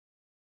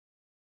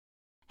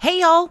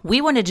Hey y'all,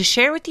 we wanted to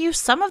share with you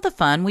some of the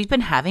fun we've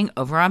been having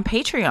over on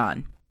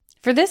Patreon.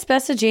 For this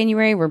Best of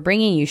January, we're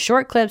bringing you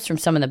short clips from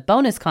some of the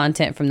bonus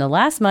content from the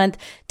last month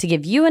to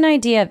give you an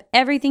idea of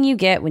everything you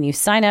get when you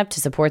sign up to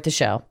support the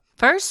show.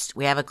 First,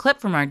 we have a clip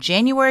from our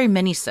January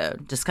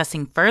minisode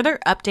discussing further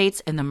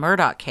updates in the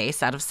Murdaugh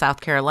case out of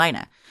South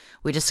Carolina.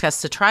 We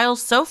discussed the trial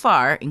so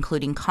far,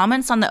 including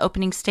comments on the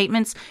opening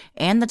statements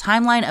and the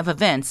timeline of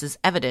events as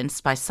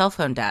evidenced by cell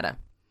phone data.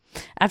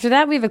 After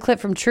that, we have a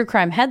clip from True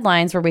Crime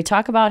Headlines where we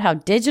talk about how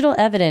digital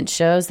evidence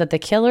shows that the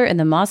killer in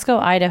the Moscow,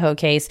 Idaho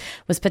case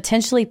was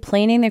potentially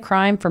planning the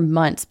crime for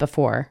months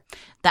before.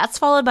 That's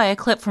followed by a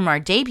clip from our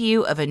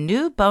debut of a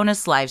new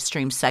bonus live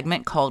stream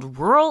segment called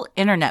Rural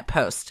Internet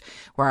Post,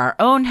 where our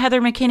own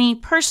Heather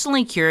McKinney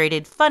personally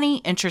curated funny,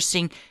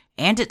 interesting,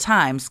 and at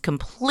times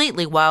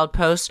completely wild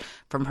posts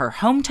from her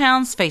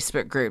hometown's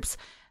Facebook groups.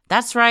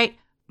 That's right,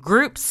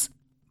 groups,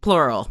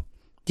 plural.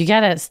 You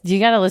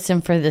gotta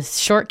listen for this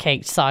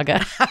shortcake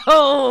saga.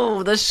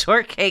 Oh, the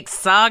shortcake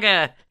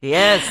saga.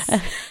 Yes.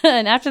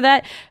 And after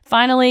that,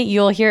 finally,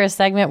 you'll hear a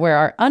segment where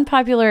our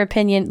unpopular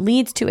opinion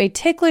leads to a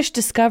ticklish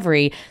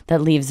discovery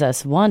that leaves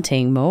us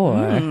wanting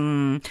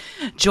more.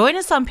 Join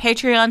us on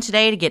Patreon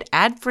today to get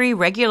ad-free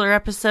regular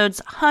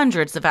episodes,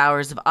 hundreds of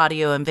hours of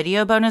audio and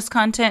video bonus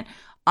content,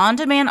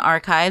 on-demand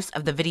archives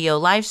of the video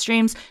live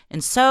streams,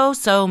 and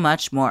so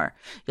much more.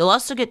 You'll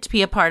also get to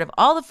be a part of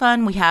all the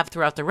fun we have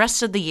throughout the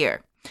rest of the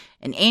year.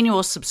 An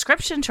annual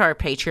subscription to our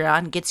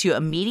Patreon gets you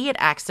immediate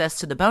access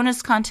to the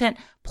bonus content,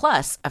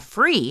 plus a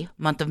free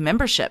month of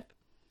membership.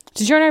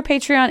 To join our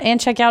Patreon and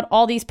check out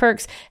all these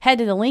perks, head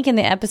to the link in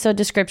the episode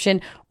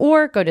description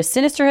or go to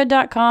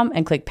sinisterhood.com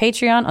and click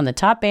Patreon on the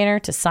top banner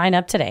to sign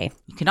up today.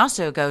 You can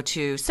also go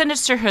to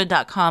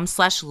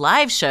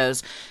sinisterhood.com/live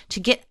shows to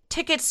get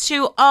tickets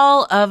to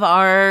all of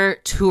our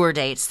tour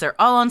dates.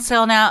 They're all on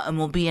sale now, and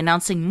we'll be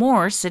announcing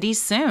more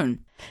cities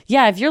soon.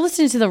 Yeah, if you're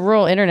listening to the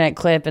rural internet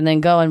clip and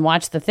then go and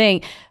watch the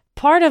thing,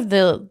 part of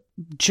the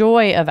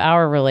joy of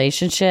our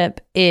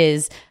relationship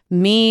is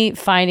me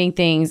finding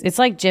things. It's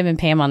like Jim and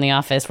Pam on The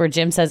Office, where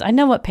Jim says, I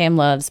know what Pam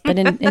loves, but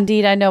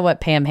indeed I know what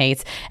Pam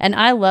hates. And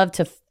I love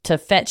to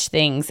fetch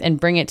things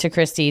and bring it to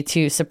Christy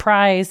to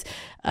surprise,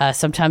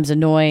 sometimes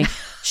annoy,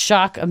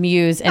 shock,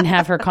 amuse, and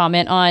have her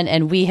comment on.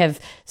 And we have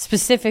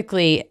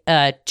specifically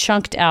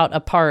chunked out a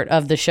part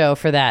of the show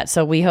for that.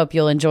 So we hope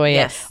you'll enjoy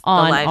it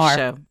on our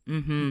show.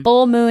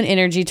 Full Moon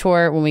Energy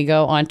Tour when we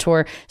go on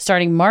tour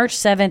starting March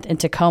 7th in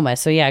Tacoma.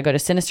 So yeah, go to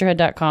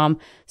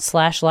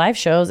sinisterhood.com/live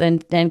shows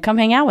and come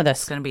hang out with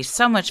us. It's going to be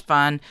so much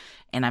fun.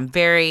 And I'm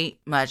very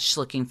much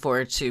looking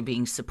forward to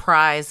being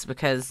surprised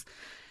because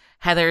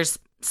Heather's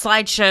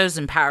slideshows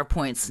and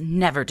PowerPoints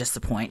never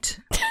disappoint.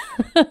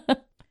 I'm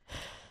gonna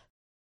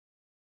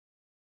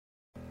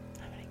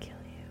kill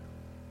you.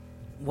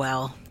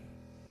 Well,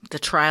 the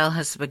trial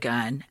has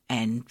begun,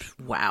 and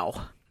wow.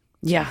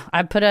 Yeah,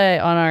 I put on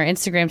our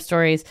Instagram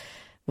stories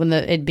when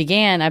it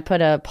began. I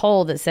put a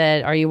poll that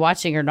said, "Are you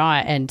watching or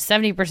not?" And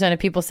 70% of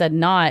people said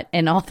not,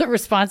 and all the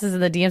responses in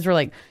the DMs were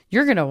like,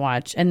 "You're gonna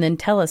watch, and then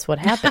tell us what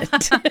happened."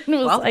 And it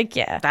was like,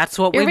 "Yeah, that's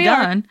what we've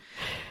done."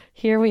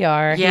 Here we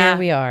are. Yeah, here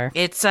we are.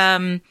 It's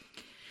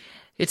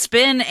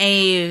been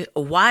a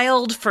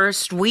wild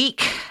first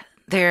week.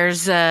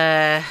 There's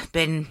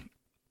been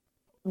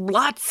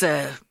lots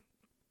of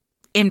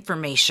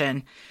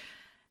information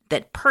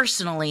that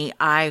personally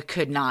I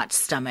could not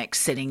stomach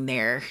sitting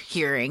there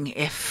hearing.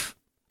 If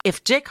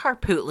Dick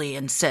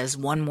Harpootlian says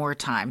one more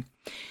time,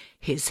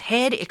 his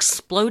head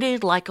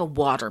exploded like a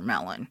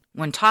watermelon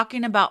when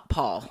talking about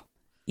Paul.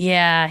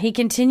 Yeah, he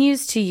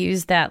continues to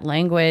use that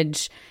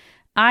language.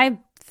 I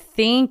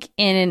think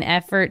in an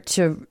effort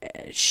to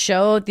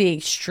show the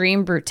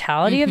extreme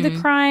brutality of the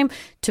crime,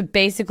 to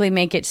basically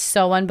make it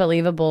so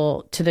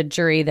unbelievable to the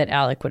jury that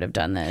Alec would have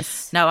done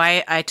this. No,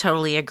 I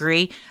totally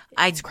agree.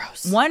 It's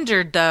gross.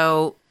 Wondered,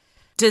 though,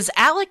 does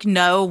Alec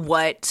know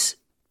what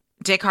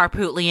Dick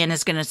Harpootlian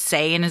is going to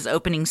say in his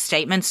opening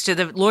statements? Do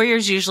the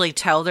lawyers usually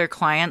tell their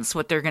clients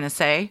what they're going to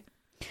say?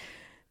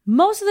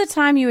 Most of the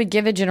time you would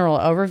give a general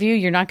overview.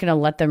 You're not going to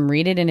let them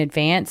read it in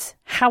advance.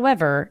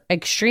 However,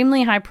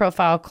 extremely high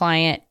profile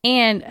client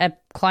and a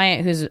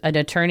client who's an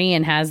attorney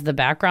and has the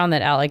background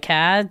that Alec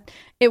had,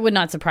 it would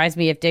not surprise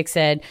me if Dick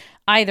said,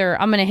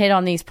 either I'm going to hit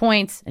on these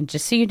points, and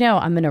just so you know,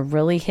 I'm going to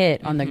really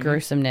hit on the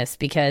gruesomeness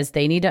because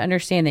they need to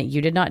understand that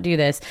you did not do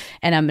this.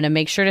 And I'm going to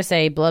make sure to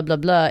say, blah, blah,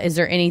 blah. Is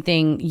there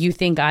anything you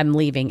think I'm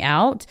leaving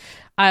out?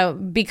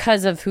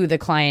 Because of who the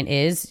client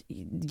is,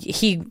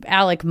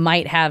 Alec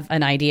might have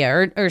an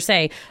idea or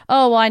say,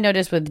 oh, well, I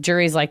noticed with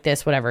juries like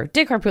this, whatever.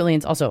 Dick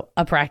Harpootlian's also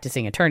a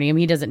practicing attorney. I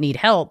mean, he doesn't need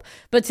help.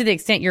 But to the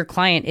extent your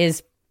client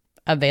is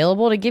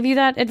available to give you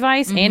that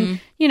advice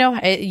and, you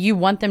know, you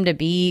want them to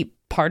be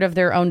part of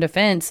their own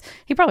defense,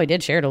 he probably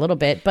did share it a little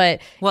bit.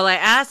 But well, I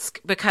ask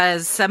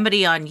because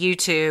somebody on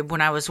YouTube,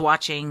 when I was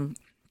watching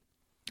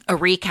a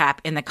recap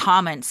in the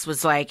comments,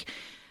 was like,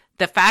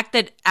 the fact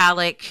that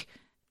Alec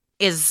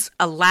is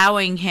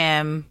allowing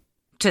him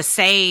to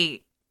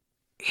say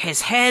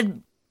his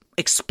head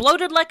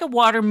exploded like a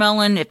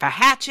watermelon, if a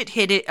hatchet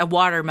hit it, a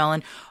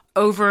watermelon,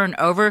 over and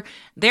over.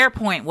 Their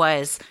point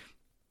was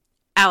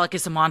Alec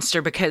is a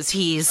monster because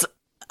he's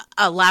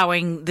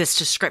allowing this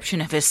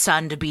description of his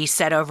son to be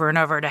said over and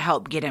over to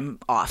help get him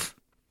off.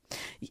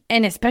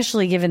 And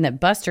especially given that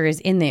Buster is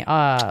in the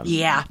out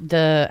in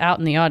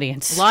the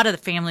audience. A lot of the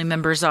family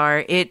members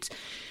are.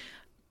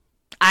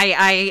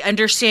 I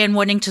understand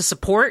wanting to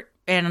support,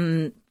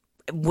 and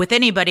with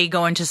anybody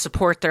going to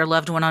support their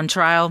loved one on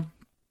trial,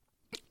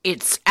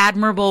 it's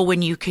admirable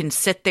when you can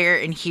sit there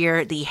and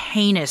hear the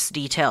heinous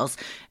details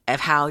of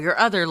how your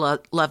other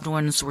loved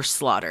ones were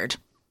slaughtered.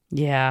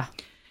 Yeah.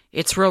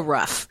 It's real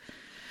rough.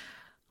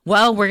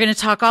 Well, we're going to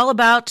talk all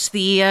about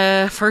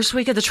the first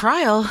week of the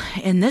trial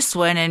in this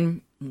one,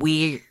 and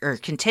we are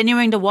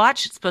continuing to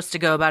watch. It's supposed to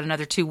go about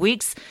another 2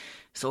 weeks,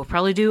 so we'll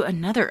probably do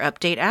another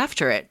update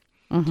after it.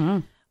 Mm-hmm.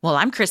 Well,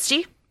 I'm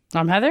Christy.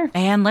 I'm Heather.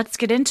 And let's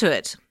get into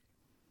it.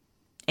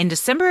 In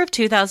December of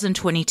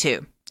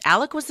 2022,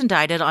 Alec was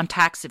indicted on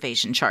tax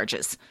evasion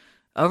charges.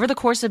 Over the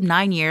course of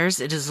 9 years,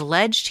 it is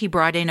alleged he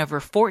brought in over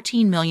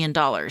 $14 million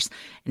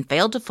and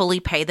failed to fully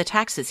pay the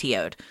taxes he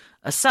owed,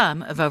 a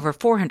sum of over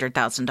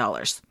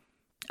 $400,000.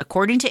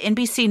 According to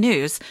NBC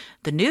News,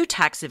 the new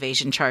tax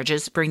evasion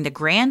charges bring the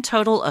grand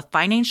total of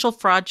financial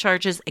fraud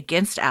charges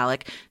against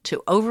Alec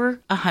to over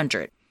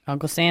 100.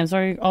 Uncle Sam's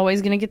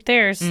always going to get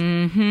theirs.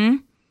 Mm-hmm.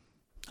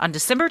 On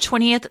December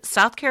 20th,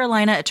 South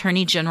Carolina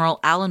Attorney General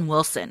Alan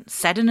Wilson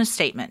said in a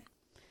statement,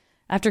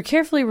 "After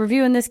carefully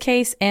reviewing this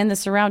case and the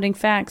surrounding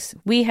facts,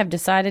 we have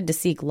decided to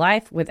seek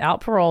life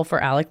without parole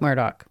for Alec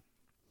Murdaugh."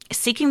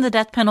 Seeking the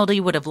death penalty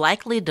would have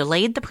likely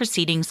delayed the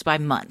proceedings by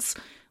months.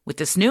 With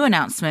this new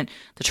announcement,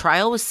 the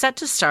trial was set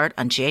to start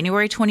on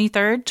January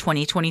 23rd,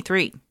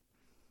 2023.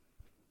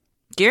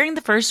 During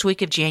the first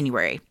week of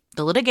January,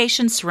 the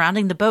litigation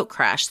surrounding the boat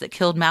crash that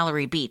killed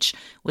Mallory Beach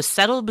was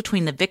settled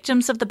between the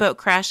victims of the boat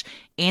crash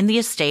and the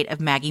estate of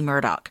Maggie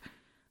Murdaugh.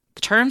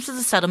 The terms of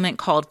the settlement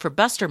called for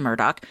Buster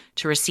Murdaugh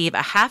to receive a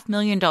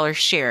 $500,000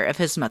 share of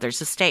his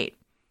mother's estate.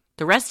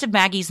 The rest of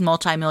Maggie's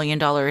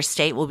multi-million-dollar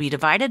estate will be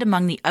divided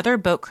among the other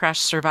boat crash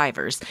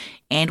survivors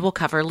and will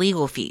cover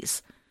legal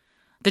fees.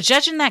 The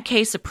judge in that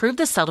case approved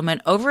the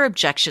settlement over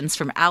objections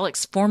from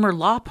Alec's former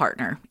law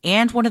partner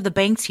and one of the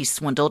banks he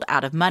swindled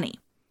out of money.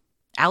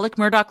 Alec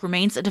Murdaugh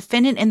remains a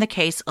defendant in the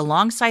case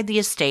alongside the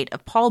estate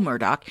of Paul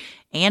Murdaugh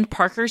and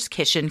Parker's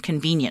Kitchen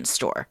convenience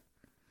store.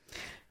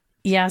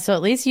 Yeah, so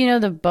at least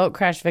the boat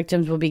crash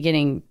victims will be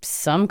getting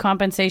some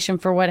compensation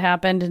for what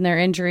happened and their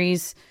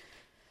injuries.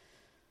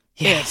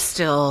 Yeah. It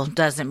still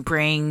doesn't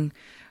bring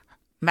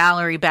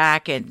Mallory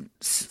back, and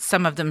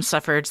some of them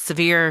suffered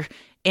severe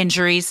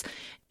injuries.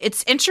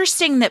 It's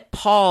interesting that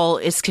Paul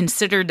is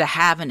considered to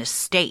have an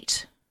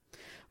estate.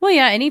 Well,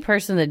 yeah, any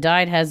person that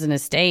died has an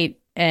estate.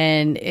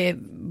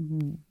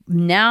 And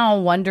now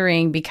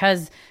wondering,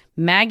 because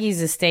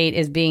Maggie's estate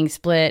is being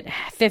split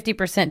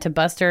 50% to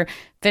Buster,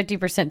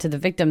 50% to the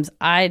victims,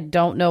 I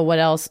don't know what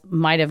else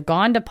might have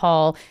gone to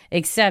Paul,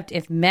 except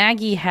if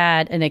Maggie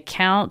had an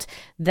account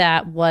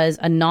that was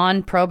a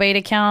non-probate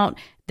account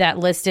that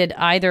listed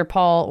either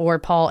Paul or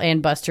Paul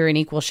and Buster in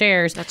equal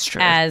shares. That's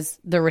true. As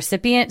the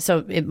recipient.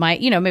 So it might,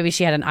 maybe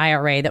she had an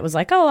IRA that was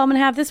like, oh, I'm going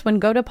to have this one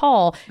go to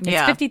Paul. It's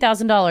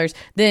 $50,000.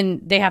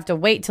 Then they have to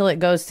wait till it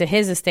goes to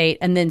his estate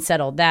and then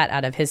settle that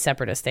out of his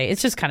separate estate.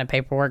 It's just kind of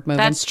paperwork moving.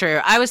 That's true.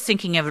 I was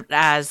thinking of it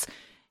as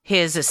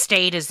his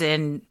estate is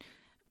in,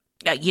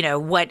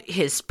 what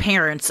his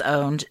parents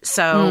owned.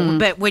 So,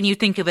 but when you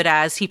think of it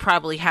as, he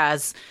probably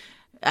has,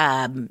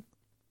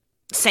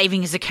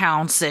 savings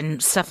accounts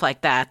and stuff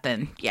like that,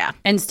 then yeah.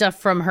 And stuff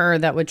from her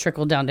that would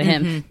trickle down to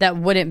him that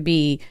wouldn't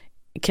be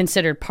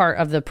considered part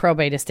of the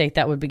probate estate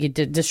that would be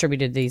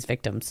distributed to these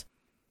victims.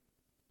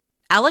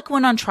 Alec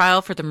went on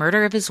trial for the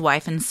murder of his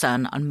wife and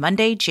son on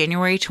Monday,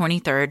 January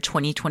 23rd,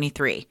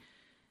 2023.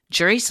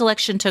 Jury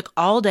selection took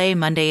all day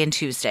Monday and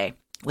Tuesday,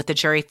 with the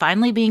jury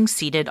finally being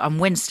seated on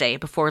Wednesday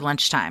before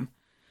lunchtime.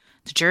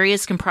 The jury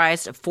is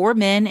comprised of 4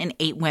 men and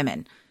 8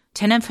 women,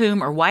 10 of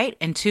whom are white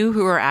and 2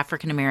 who are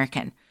African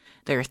American.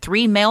 There are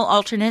 3 male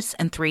alternates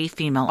and 3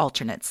 female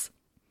alternates.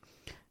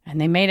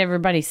 And they made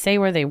everybody say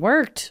where they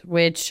worked,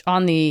 which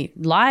on the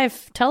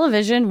live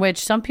television, which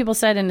some people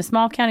said in a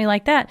small county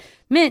like that,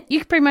 meant you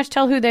could pretty much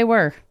tell who they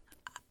were.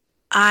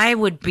 I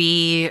would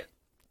be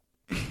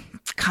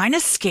kind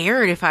of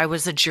scared if I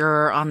was a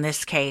juror on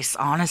this case,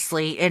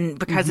 honestly. And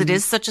because it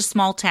is such a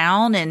small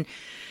town, and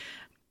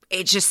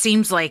it just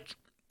seems like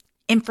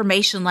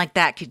information like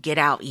that could get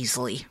out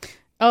easily.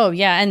 Oh,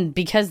 yeah. And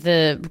because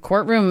the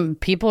courtroom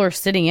people are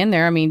sitting in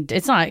there, I mean,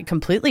 it's not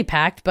completely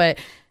packed, but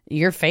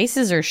your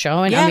faces are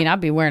showing. Yeah. I mean, I'd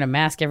be wearing a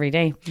mask every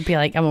day. You'd be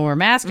like, I'm going to wear a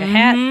mask, a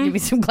hat, give me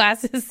some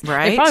glasses.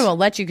 Right. They probably won't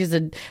let you because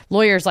the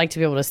lawyers like to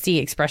be able to see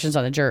expressions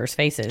on the jurors'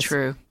 faces.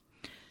 True.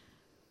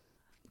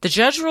 The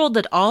judge ruled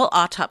that all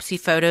autopsy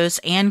photos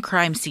and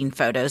crime scene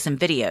photos and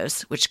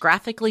videos, which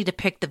graphically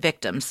depict the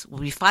victims, will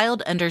be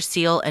filed under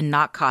seal and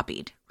not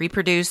copied,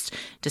 reproduced,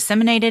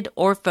 disseminated,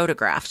 or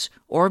photographed,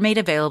 or made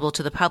available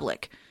to the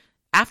public.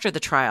 After the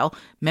trial,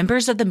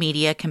 members of the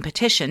media can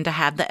petition to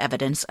have the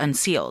evidence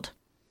unsealed.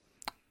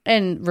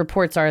 And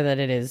reports are that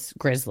it is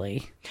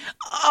grisly.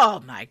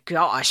 Oh my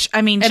gosh.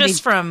 I mean,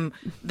 from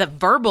the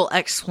verbal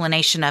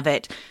explanation of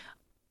it,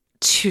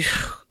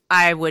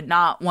 I would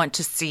not want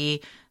to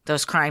see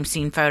those crime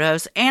scene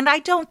photos. And I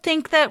don't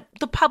think that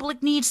the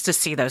public needs to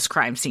see those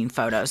crime scene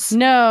photos.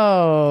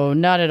 No,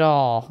 not at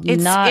all.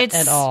 It's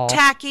at all. It's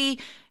tacky.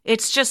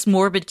 It's just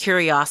morbid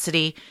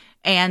curiosity.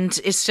 And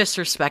it's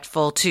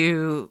disrespectful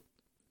to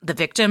the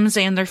victims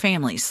and their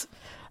families.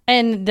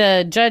 And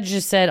the judge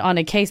just said on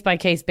a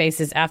case-by-case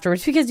basis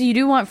afterwards, because you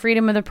do want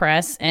freedom of the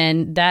press,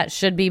 and that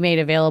should be made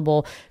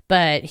available.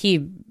 But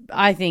he,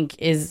 I think,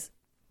 is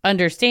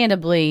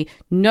understandably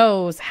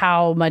knows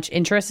how much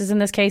interest is in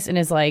this case and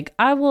is like,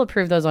 I will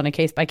approve those on a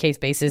case-by-case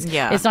basis.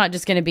 Yeah. It's not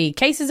just going to be,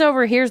 case is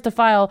over, here's the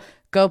file,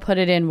 go put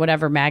it in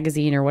whatever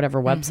magazine or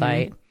whatever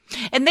website.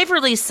 And they've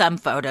released some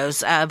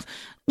photos of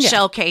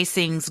shell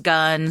casings,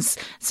 guns,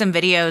 some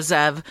videos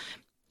of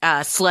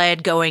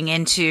sled going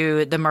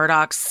into the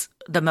Murdochs,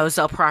 the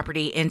Moselle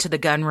property, into the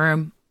gun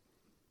room.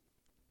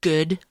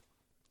 Good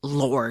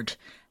Lord.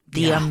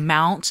 The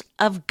amount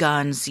of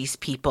guns these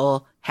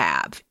people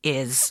have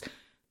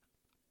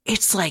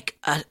it's like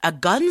a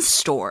gun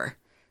store.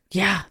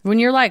 Yeah. When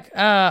you're like,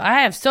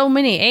 I have so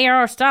many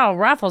AR style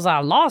rifles, I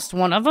lost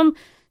one of them.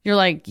 You're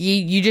like,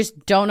 you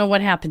just don't know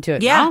what happened to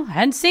it. Yeah. I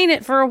hadn't seen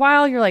it for a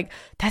while. You're like,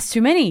 that's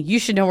too many. You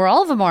should know where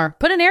all of them are.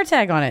 Put an air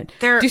tag on it.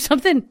 Do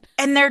something.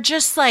 And they're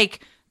just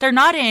like, they're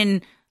not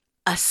in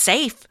a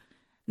safe.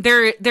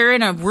 They're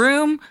in a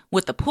room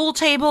with a pool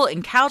table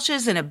and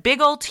couches and a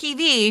big old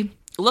TV.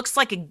 Looks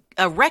like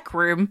a rec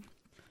room.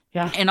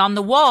 Yeah. And on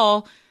the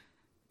wall,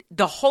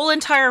 the whole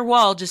entire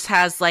wall just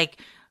has like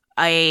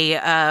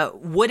a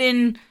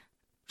wooden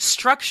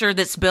structure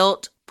that's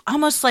built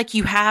almost like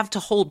you have to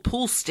hold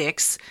pool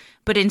sticks,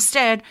 but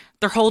instead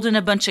they're holding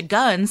a bunch of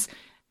guns.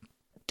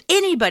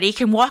 Anybody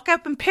can walk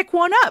up and pick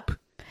one up.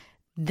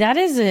 That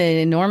is an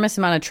enormous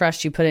amount of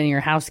trust you put in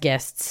your house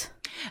guests.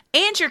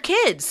 And your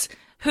kids.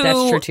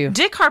 That's true too.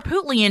 Dick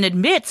Harpootlian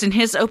admits in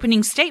his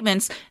opening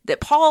statements that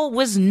Paul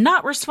was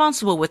not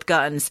responsible with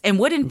guns and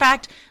would in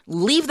fact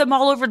leave them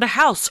all over the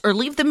house or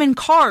leave them in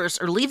cars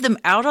or leave them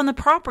out on the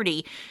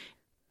property.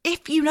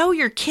 If you know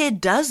your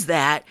kid does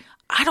that,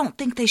 I don't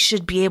think they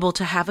should be able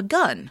to have a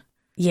gun.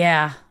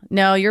 Yeah.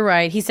 No, you're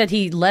right. He said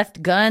he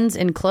left guns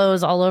and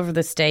clothes all over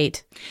the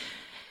state.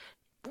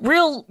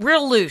 Real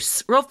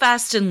loose, real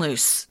fast and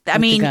loose. I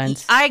mean,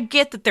 I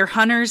get that they're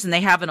hunters and they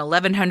have an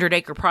 1,100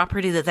 acre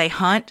property that they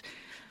hunt.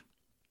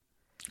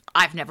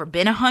 I've never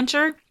been a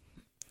hunter.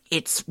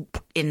 It's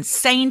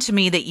insane to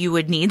me that you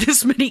would need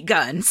this many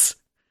guns.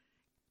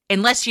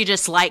 Unless you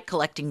just like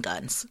collecting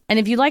guns. And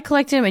if you like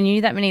collecting them and you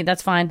need that many,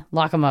 that's fine.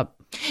 Lock them up.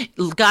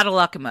 Gotta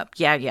lock them up.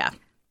 Yeah.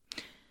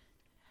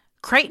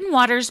 Creighton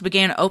Waters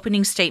began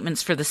opening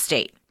statements for the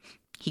state.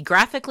 He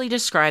graphically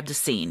described the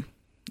scene.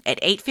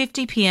 At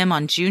 8:50 p.m.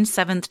 on June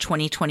 7th,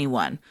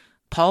 2021,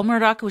 Paul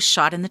Murdaugh was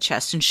shot in the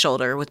chest and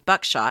shoulder with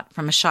buckshot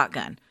from a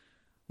shotgun.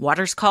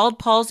 Waters called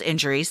Paul's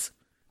injuries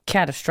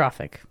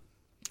catastrophic,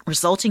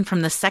 resulting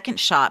from the second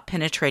shot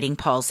penetrating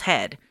Paul's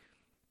head.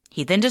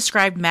 He then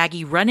described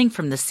Maggie running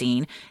from the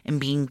scene and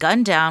being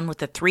gunned down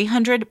with a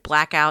 .300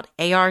 Blackout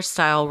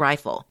AR-style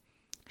rifle.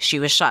 She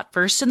was shot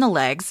first in the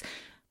legs.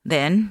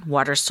 Then,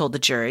 Waters told the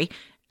jury,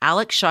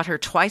 Alex shot her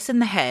twice in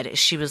the head as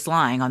she was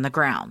lying on the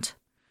ground.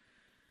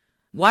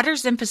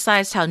 Waters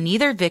emphasized how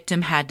neither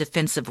victim had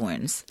defensive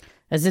wounds.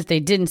 As if they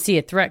didn't see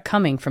a threat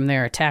coming from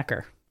their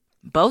attacker.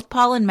 Both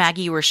Paul and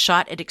Maggie were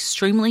shot at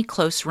extremely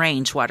close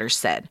range, Waters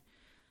said.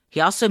 He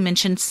also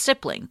mentioned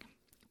stippling,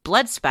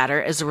 blood spatter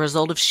as a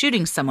result of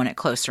shooting someone at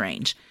close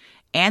range,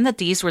 and that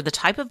these were the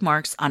type of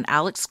marks on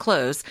Alex's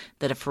clothes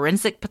that a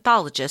forensic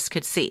pathologist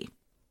could see.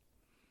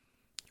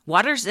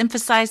 Waters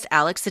emphasized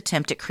Alex's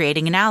attempt at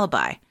creating an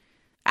alibi.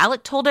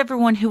 Alec told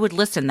everyone who would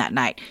listen that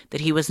night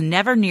that he was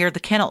never near the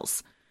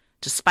kennels.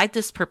 Despite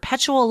this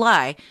perpetual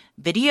lie,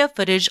 video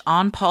footage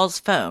on Paul's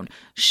phone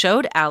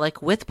showed Alec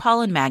with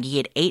Paul and Maggie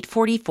at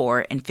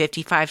 8:44 and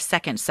 55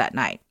 seconds that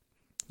night.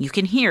 You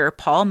can hear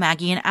Paul,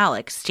 Maggie, and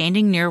Alec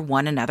standing near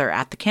one another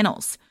at the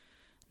kennels.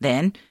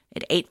 Then,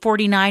 at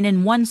 8:49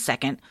 and 1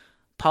 second,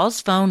 Paul's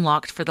phone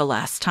locked for the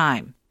last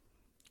time.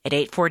 At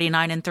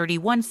 8:49 and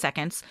 31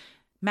 seconds,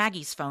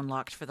 Maggie's phone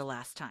locked for the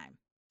last time.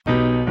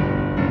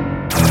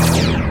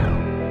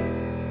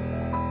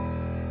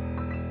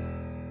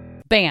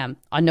 Bam.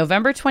 On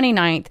November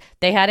 29th,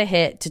 they had a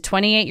hit to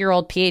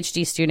 28-year-old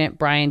PhD student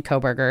Brian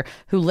Koberger,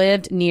 who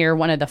lived near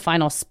one of the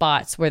final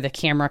spots where the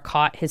camera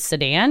caught his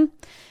sedan.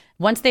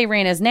 Once they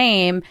ran his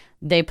name,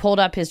 they pulled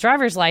up his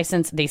driver's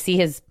license. They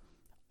see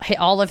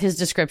all of his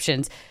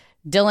descriptions.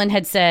 Dylan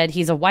had said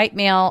he's a white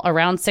male,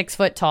 around 6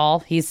 foot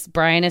tall.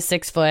 Brian is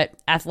 6 foot,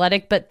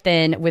 athletic but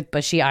thin with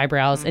bushy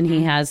eyebrows, and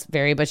he has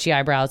very bushy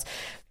eyebrows.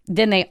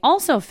 Then they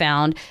also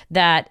found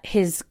that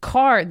his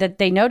car, that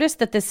they noticed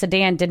that the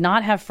sedan did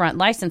not have front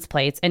license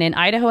plates. And in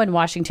Idaho and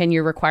Washington,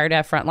 you're required to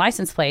have front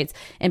license plates.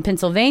 In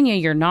Pennsylvania,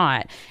 you're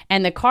not.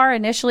 And the car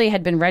initially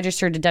had been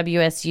registered to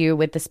WSU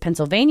with this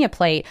Pennsylvania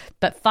plate.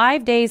 But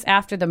 5 days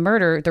after the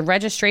murder, the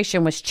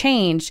registration was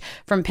changed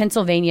from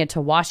Pennsylvania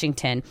to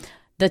Washington.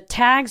 The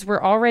tags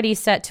were already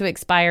set to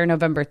expire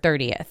November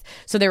 30th.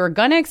 So they were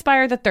going to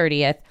expire the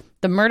 30th.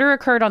 The murder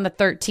occurred on the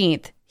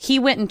 13th. He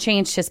went and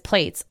changed his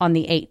plates on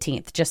the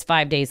 18th, just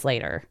 5 days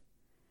later.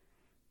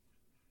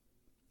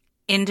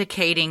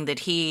 Indicating that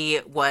he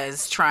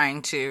was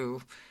trying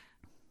to...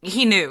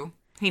 He knew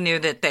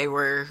that they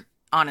were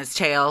on his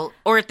tail,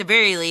 or at the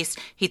very least,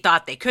 he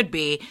thought they could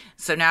be.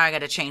 So now I got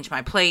to change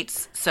my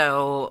plates,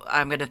 so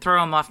I'm going to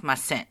throw him off my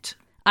scent.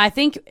 I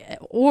think,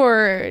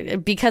 or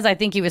because I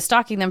think he was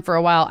stalking them for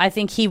a while, I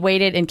think he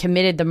waited and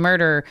committed the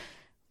murder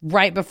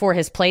right before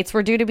his plates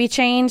were due to be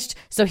changed,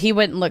 so he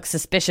wouldn't look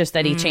suspicious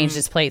that he changed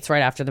his plates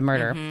right after the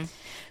murder.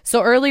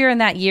 So earlier in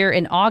that year,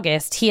 in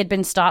August, he had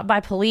been stopped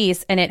by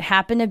police, and it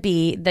happened to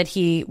be that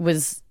he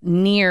was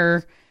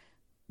near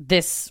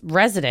this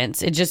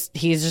residence.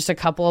 He's just a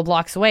couple of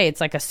blocks away.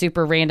 It's like a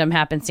super random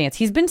happenstance.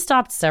 He's been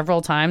stopped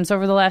several times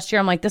over the last year.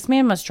 I'm like, this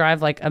man must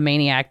drive like a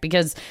maniac,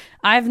 because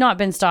I've not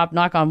been stopped,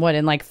 knock on wood,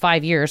 in like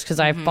 5 years,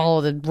 because I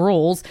follow the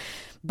rules.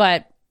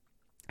 But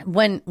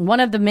when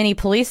one of the many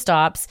police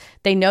stops,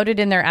 they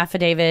noted in their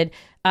affidavit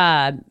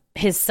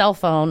his cell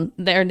phone.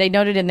 They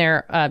noted in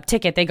their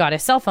ticket they got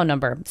his cell phone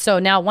number. So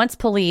now once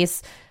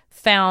police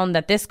found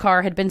that this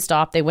car had been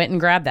stopped, they went and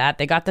grabbed that.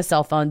 They got the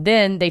cell phone.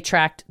 Then they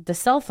tracked the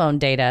cell phone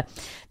data.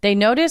 They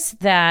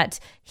noticed that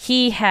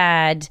he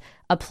had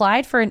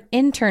applied for an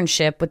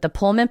internship with the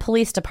Pullman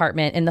Police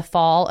Department in the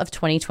fall of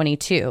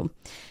 2022.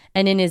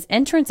 And in his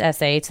entrance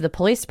essay to the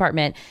police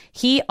department,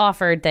 he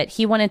offered that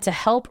he wanted to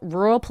help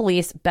rural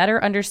police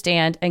better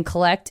understand and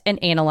collect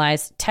and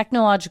analyze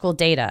technological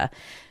data,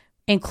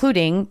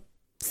 including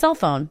cell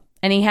phone.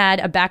 And he had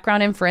a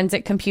background in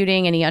forensic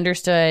computing, and he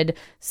understood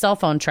cell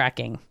phone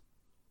tracking.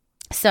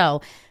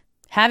 So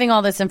having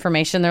all this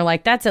information, they're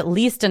like, that's at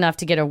least enough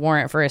to get a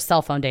warrant for his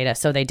cell phone data.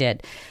 So they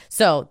did.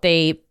 So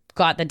they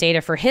got the data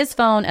for his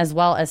phone as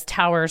well as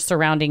towers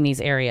surrounding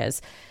these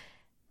areas.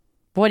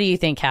 What do you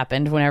think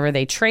happened whenever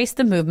they traced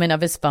the movement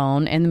of his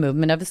phone and the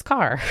movement of his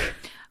car?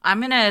 I'm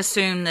going to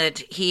assume that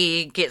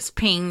he gets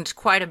pinged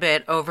quite a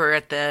bit over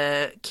at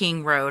the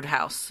King Road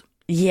house.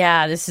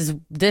 Yeah, this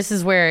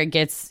is where it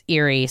gets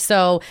eerie.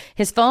 So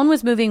his phone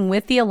was moving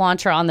with the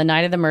Elantra on the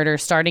night of the murder,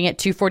 starting at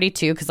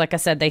 2:42, because like I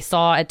said, they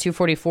saw at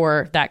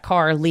 2:44 that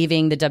car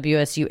leaving the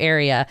WSU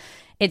area.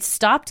 It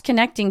stopped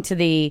connecting to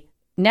the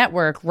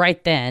network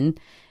right then,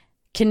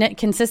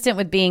 consistent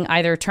with being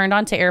either turned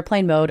on to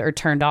airplane mode or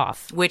turned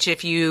off. Which,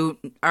 if you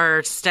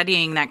are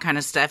studying that kind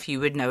of stuff,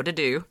 you would know to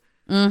do.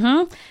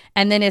 And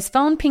then his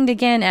phone pinged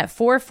again at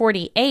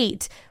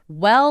 4:48,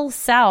 well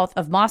south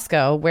of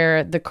Moscow,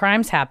 where the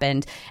crimes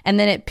happened. And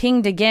then it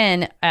pinged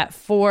again at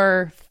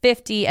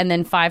 4:50 and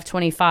then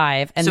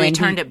 5:25. And so then he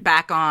turned it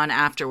back on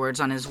afterwards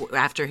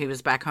after he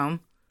was back home?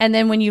 And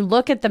then when you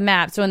look at the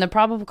map, so in the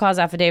probable cause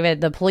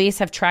affidavit, the police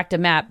have tracked a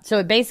map.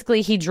 So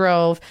basically he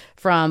drove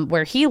from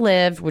where he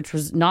lived, which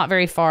was not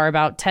very far,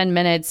 about 10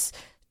 minutes,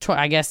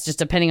 I guess, just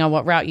depending on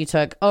what route you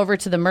took, over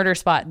to the murder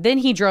spot. Then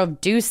he drove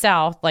due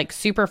south, like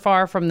super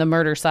far from the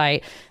murder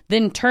site,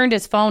 then turned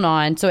his phone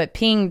on, so it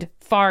pinged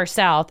far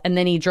south, and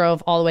then he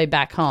drove all the way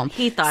back home.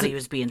 He thought he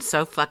was being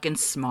so fucking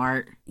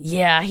smart.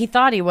 Yeah, he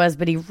thought he was,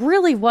 but he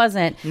really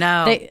wasn't.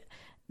 No.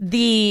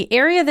 The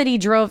area that he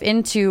drove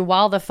into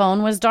while the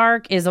phone was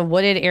dark is a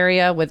wooded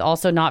area with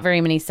also not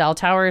very many cell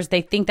towers.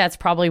 They think that's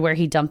probably where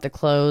he dumped the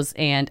clothes.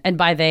 And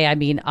by they, I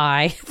mean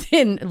I,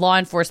 in law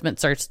enforcement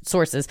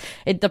sources.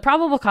 The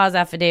probable cause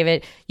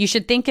affidavit, you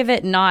should think of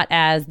it not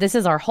as, this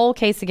is our whole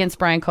case against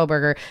Bryan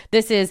Kohberger.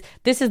 This is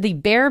the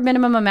bare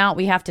minimum amount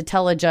we have to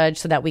tell a judge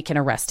so that we can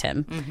arrest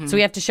him. So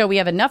we have to show we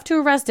have enough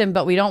to arrest him,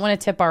 but we don't want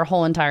to tip our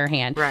whole entire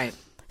hand. Right.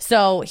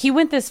 So he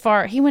went this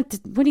far. What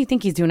do you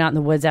think he's doing out in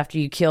the woods after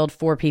you killed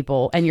 4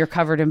 people and you're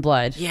covered in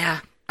blood? Yeah.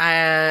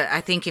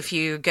 I think if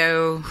you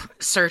go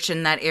search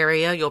in that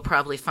area, you'll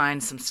probably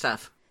find some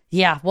stuff.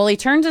 Yeah. Well, he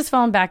turns his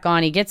phone back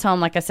on. He gets home,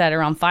 like I said,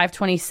 around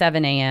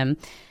 5:27 a.m.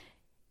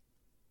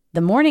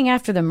 The morning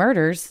after the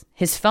murders,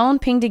 his phone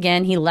pinged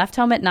again. He left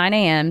home at 9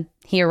 a.m.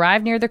 He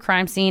arrived near the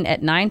crime scene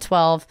at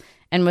 9:12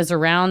 and was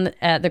around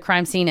at the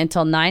crime scene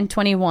until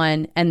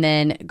 9:21, and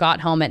then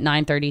got home at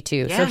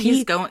 9:32. Yeah, so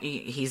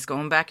he's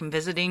going back and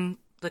visiting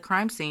the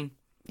crime scene.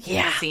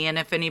 Yeah, seeing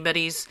if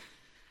anybody's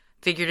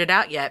figured it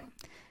out yet.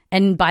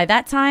 And by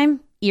that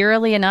time,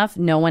 eerily enough,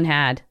 no one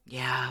had.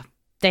 Yeah,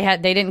 they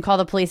didn't call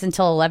the police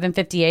until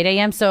 11:58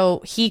 a.m.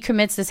 So he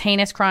commits this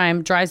heinous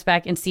crime, drives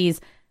back, and sees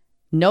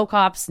no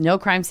cops, no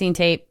crime scene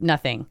tape,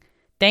 nothing.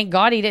 Thank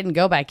God he didn't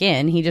go back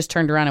in. He just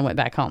turned around and went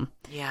back home.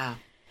 Yeah.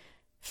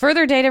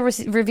 Further data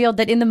revealed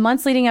that in the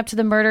months leading up to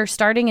the murder,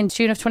 starting in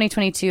June of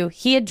 2022,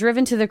 he had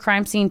driven to the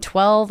crime scene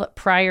 12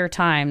 prior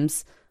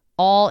times,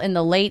 all in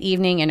the late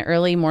evening and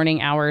early morning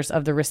hours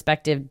of the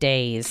respective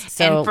days.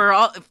 So, and for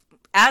all,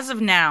 as of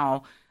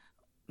now,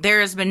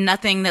 there has been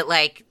nothing that,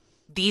 like,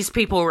 these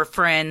people were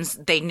friends.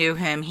 They knew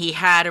him. He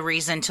had a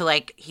reason to,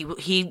 like,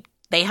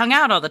 they hung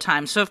out all the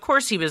time. So, of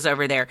course, he was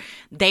over there.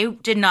 They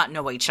did not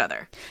know each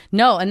other.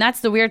 No, and that's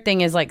the weird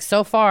thing is, like,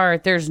 so far,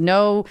 there's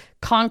no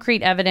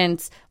concrete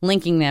evidence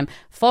linking them.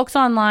 Folks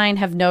online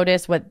have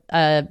noticed what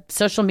a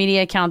social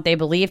media account they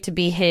believe to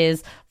be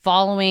his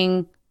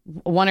following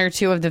one or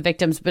two of the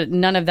victims, but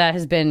none of that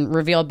has been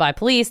revealed by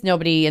police.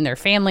 Nobody in their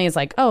family is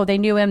like, oh, they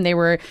knew him. They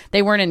weren't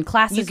in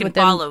classes with them. You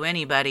can follow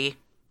anybody.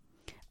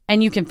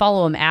 And you can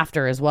follow him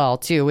after as well,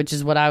 too, which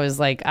is what I was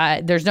like.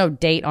 There's no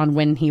date on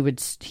when he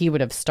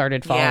would have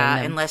started following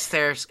them. Unless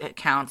their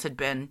accounts had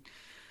been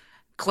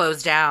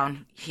closed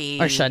down.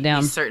 Or shut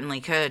down. He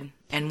certainly could.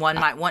 And one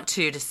might want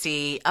to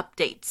see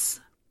updates.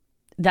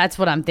 That's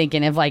what I'm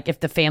thinking of, like, if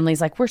the family's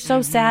like, we're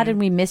so sad and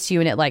we miss you,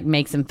 and it, like,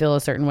 makes him feel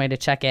a certain way to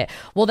check it.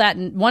 Well, that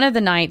one of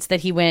the nights that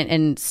he went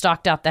and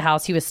stalked out the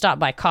house, he was stopped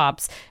by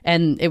cops,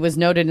 and it was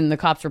noted in the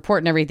cops' report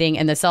and everything,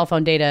 and the cell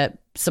phone data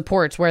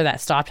supports where that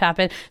stop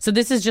happened. So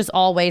this is just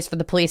all ways for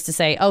the police to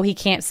say, oh, he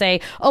can't say,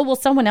 oh, well,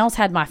 someone else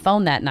had my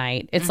phone that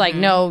night. It's like,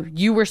 no,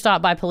 you were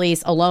stopped by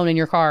police alone in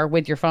your car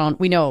with your phone.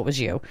 We know it was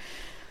you.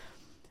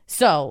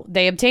 So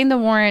they obtained the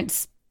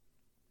warrants.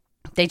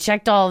 They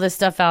checked all this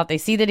stuff out. They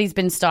see that he's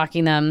been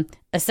stalking them.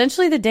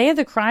 Essentially, the day of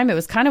the crime, it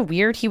was kind of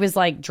weird. He was,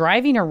 like,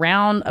 driving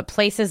around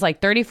places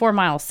like 34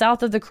 miles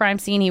south of the crime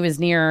scene. He was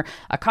near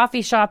a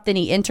coffee shop. Then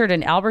he entered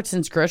an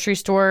Albertsons grocery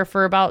store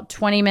for about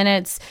 20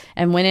 minutes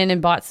and went in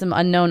and bought some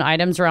unknown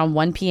items around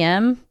 1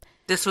 p.m.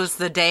 This was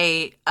the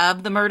day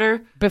of the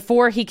murder?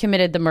 Before he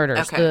committed the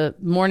murders, the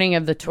morning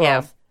of the 12th.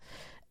 Yeah.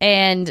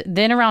 And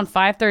then around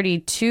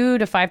 5:32 to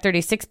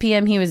 5:36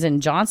 p.m., he was in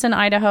Johnson,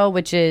 Idaho,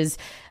 which is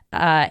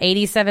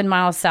 87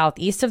 miles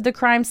southeast of the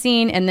crime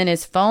scene, and then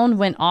his phone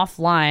went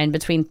offline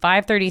between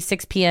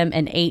 5:36 p.m.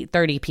 and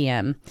 8:30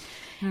 p.m.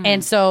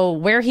 And so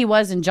where he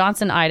was in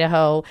Johnson,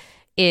 Idaho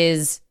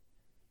is,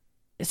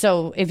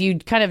 so if you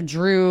kind of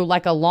drew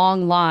like a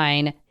long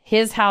line,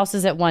 his house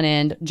is at one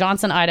end,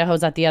 Johnson,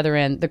 Idaho's at the other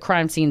end, the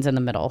crime scene's in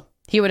the middle.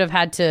 He would have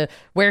had to,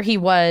 where he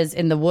was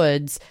in the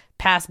woods,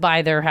 pass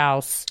by their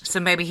house. So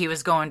maybe he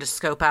was going to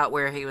scope out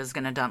where he was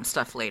going to dump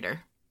stuff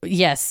later.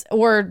 Yes,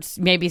 or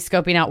maybe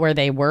scoping out where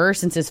they were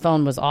since his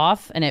phone was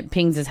off, and it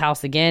pings his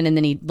house again, and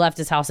then he left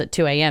his house at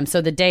 2 a.m.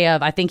 So the day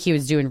of, I think he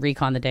was doing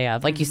recon the day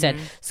of. Like you said,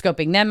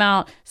 scoping them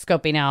out,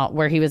 scoping out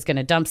where he was going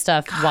to dump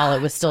stuff while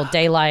it was still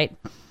daylight.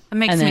 It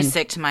makes me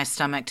sick to my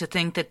stomach to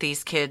think that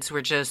these kids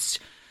were just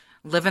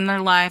living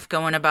their life,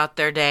 going about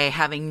their day,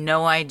 having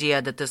no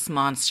idea that this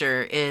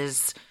monster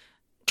is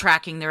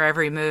tracking their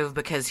every move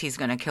because he's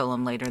going to kill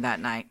them later that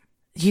night.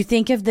 You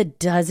think of the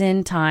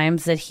dozen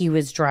times that he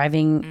was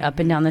driving up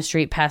and down the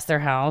street past their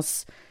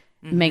house,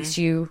 makes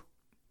you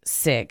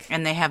sick.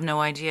 And they have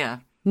no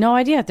idea. No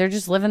idea. They're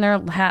just living their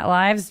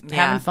lives,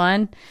 having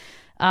fun.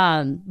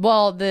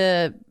 Well,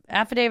 the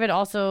affidavit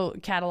also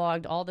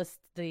cataloged all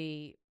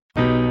the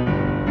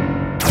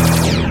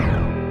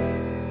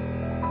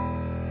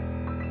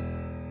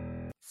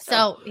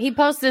So he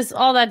posts this,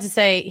 all that to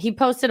say, he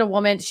posted a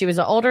woman. She was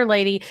an older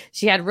lady.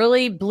 She had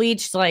really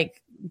bleached,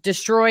 like,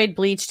 destroyed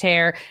bleached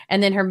hair,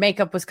 and then her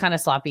makeup was kind of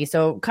sloppy.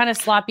 So kind of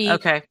sloppy,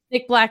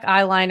 thick black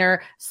eyeliner,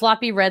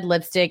 sloppy red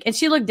lipstick, and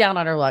she looked down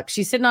on her luck.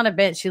 She's sitting on a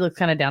bench. She looked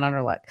kind of down on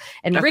her luck.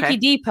 And Ricky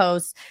D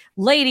posts,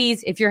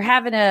 ladies, if you're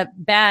having a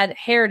bad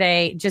hair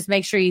day, just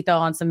make sure you throw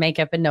on some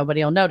makeup and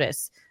nobody will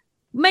notice.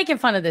 Making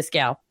fun of this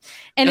gal.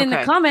 And in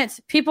the comments,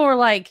 people were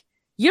like,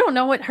 you don't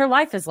know what her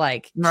life is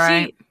like.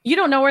 Right. You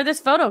don't know where this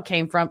photo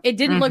came from. It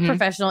didn't look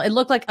professional. It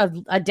looked like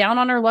a down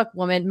on her luck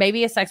woman,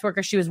 maybe a sex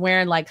worker. She was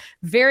wearing like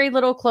very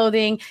little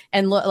clothing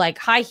and like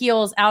high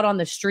heels out on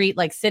the street,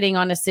 like sitting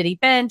on a city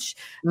bench,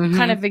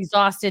 kind of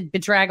exhausted,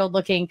 bedraggled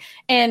looking.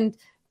 And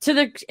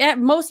at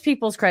most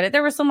people's credit,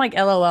 there were some like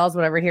LOLs,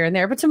 whatever, here and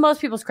there. But to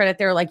most people's credit,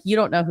 they were like, you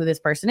don't know who this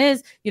person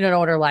is. You don't know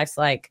what her life's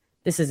like.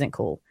 This isn't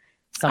cool.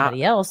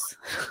 Somebody else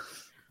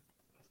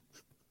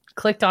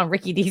clicked on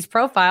Ricky D's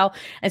profile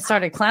and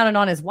started clowning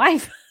on his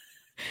wife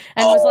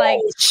and was like,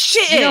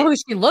 shit, you know who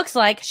she looks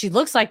like? She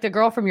looks like the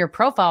girl from your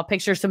profile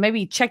picture. So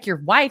maybe check your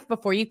wife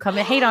before you come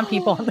and hate on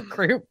people on the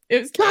group.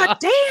 It was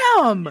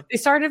goddamn. They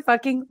started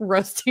fucking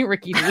roasting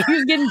Ricky D. He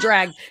was getting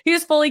dragged. He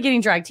was fully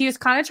getting dragged. He was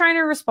kind of trying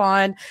to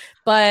respond,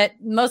 but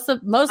mostly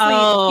he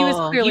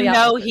was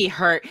clearly, he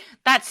hurt.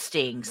 That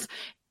stings.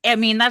 I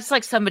mean, that's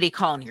like somebody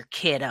calling your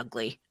kid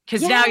ugly.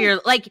 Because now you're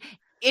like,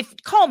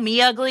 call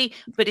me ugly,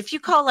 but if you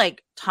call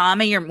like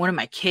Tommy or one of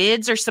my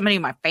kids or somebody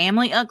in my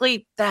family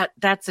ugly,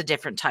 that's a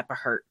different type of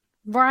hurt.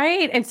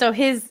 Right. And so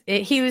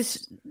he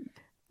was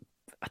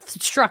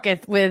struck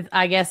it with,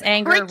 I guess,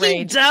 anger,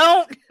 rage.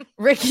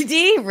 Ricky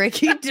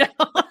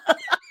don't.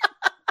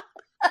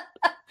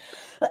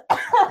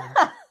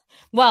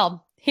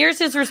 Well, here's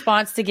his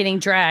response to getting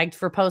dragged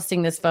for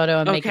posting this photo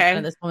and making fun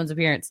of this woman's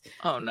appearance.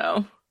 Oh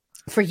no.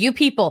 For you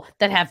people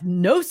that have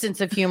no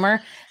sense of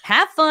humor,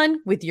 have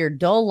fun with your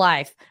dull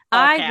life.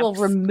 I will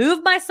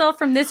remove myself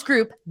from this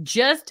group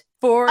just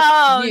for you.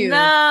 Oh,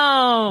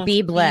 no.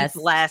 Be blessed. Be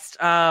blessed.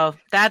 Oh,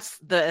 that's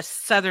the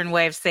Southern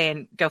way of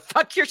saying go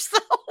fuck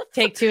yourself.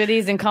 Take 2 of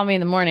these and call me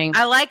in the morning.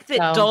 I like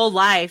that Dull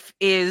Life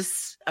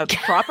is a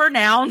proper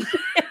noun.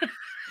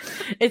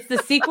 It's the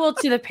sequel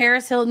to the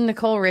Paris Hilton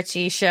Nicole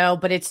Richie show,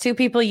 but it's 2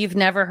 people you've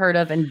never heard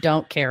of and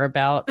don't care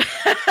about.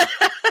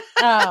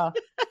 Oh.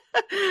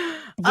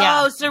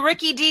 Yeah. Oh, so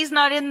Ricky D's he's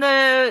not in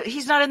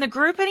the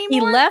group anymore? He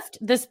left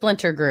the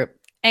Splinter group.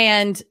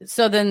 And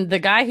so then the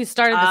guy who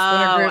started the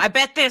Splinter group. I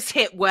bet this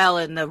hit well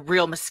in the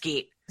real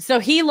Mesquite. So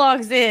he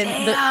logs in.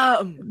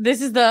 Damn.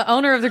 This is the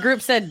owner of the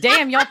group said,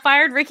 "Damn, y'all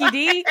fired Ricky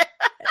D."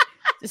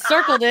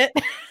 Circled it.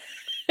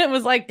 It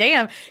was like,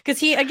 damn, because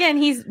he's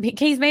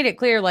made it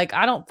clear, like,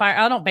 I don't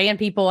ban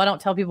people, I don't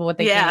tell people what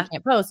they can and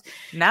can't post.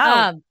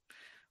 No.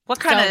 What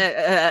kind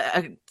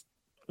of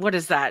what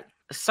is that?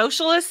 A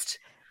socialist?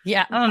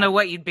 Yeah, I don't know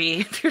what you'd be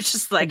if you're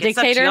just like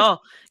dictator. It's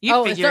up to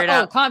y'all. You figure it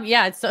out.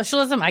 It's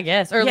socialism, I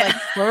guess, or like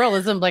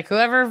pluralism, like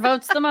whoever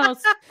votes the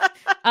most.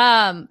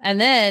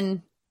 And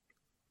then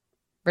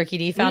Ricky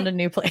D found a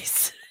new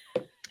place.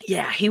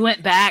 Yeah, he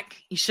went back.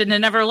 You shouldn't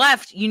have never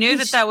left. You knew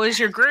that was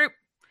your group.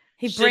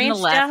 He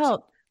branched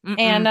out. Mm-mm.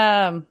 And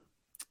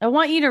I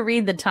want you to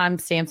read the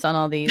timestamps on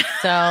all these.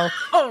 So,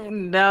 oh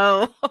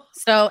no.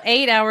 So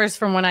 8 hours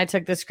from when I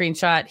took the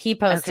screenshot, he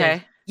posted.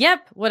 Okay.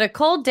 Yep, what a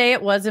cold day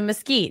it was in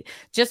Mesquite.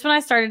 Just when I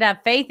started to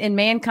have faith in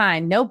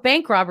mankind. No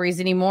bank robberies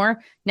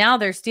anymore. Now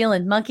they're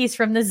stealing monkeys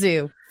from the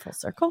zoo. Full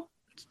circle.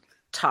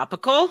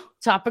 Topical.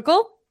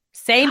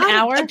 Same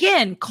hour.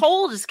 Again,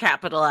 cold is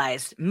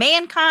capitalized.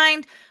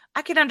 Mankind,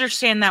 I could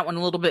understand that one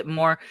a little bit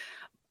more.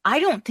 I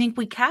don't think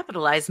we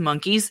capitalize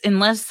monkeys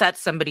unless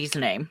that's somebody's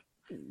name.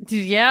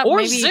 Yeah. Or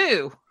maybe.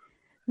 zoo.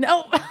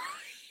 No.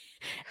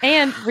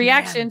 And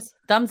reactions.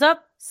 Thumbs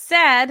up,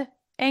 sad,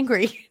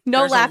 angry.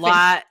 No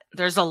laughing.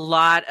 There's a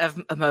lot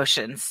of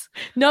emotions.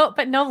 No,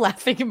 but no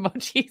laughing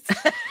emojis.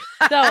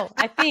 So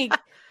I think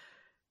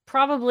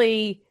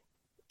probably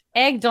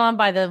egged on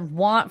by the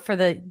want for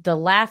the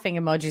laughing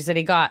emojis that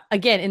he got.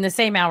 Again, in the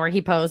same hour,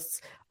 he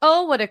posts,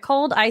 "Oh, what a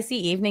cold, icy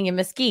evening in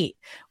Mesquite.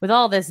 With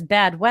all this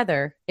bad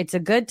weather, it's a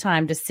good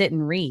time to sit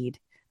and read.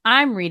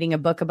 I'm reading a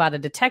book about a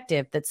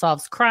detective that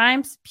solves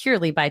crimes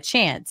purely by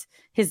chance.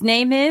 His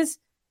name is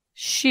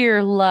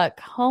Sherlock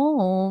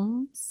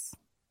Holmes."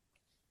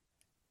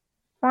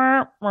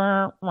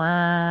 Nah,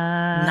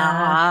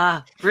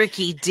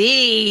 Ricky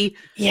D.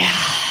 Yeah.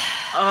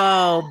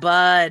 Oh,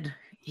 bud.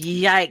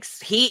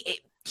 Yikes.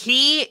 He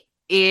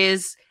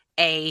is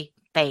a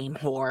fame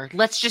whore.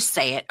 Let's just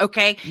say it,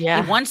 okay?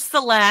 Yeah. He wants the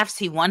laughs.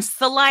 He wants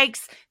the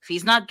likes. If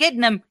he's not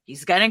getting them,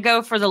 he's going to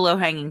go for the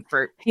low-hanging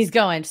fruit. He's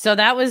going. So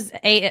that was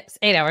 8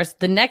 hours.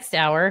 The next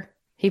hour,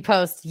 he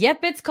posts,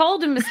 "Yep, it's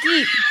cold in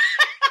Mesquite."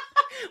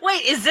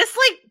 Wait, is this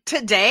like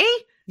today?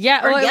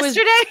 Yeah. Or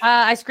yesterday?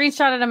 I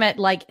screenshotted him at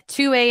like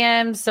 2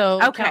 a.m. So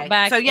count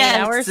back so 8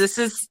 hours. This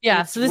is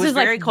so this is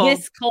like cold.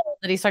 This cold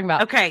that he's talking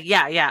about. Okay,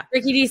 yeah.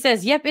 Ricky D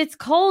says, "Yep, it's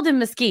cold in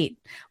Mesquite.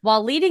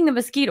 While leading the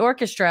Mesquite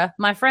Orchestra,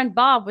 my friend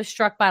Bob was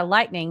struck by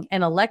lightning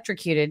and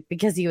electrocuted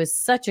because he was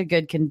such a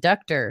good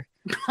conductor.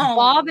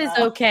 Bob is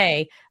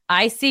okay.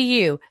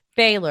 ICU,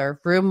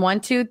 Baylor, room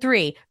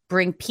 123.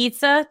 Bring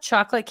pizza,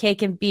 chocolate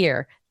cake, and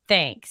beer.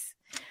 Thanks."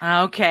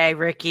 Okay,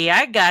 Ricky,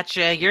 I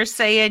gotcha. You're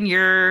saying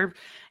you're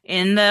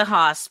in the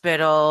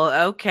hospital.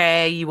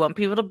 Okay, you want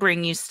people to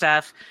bring you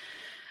stuff.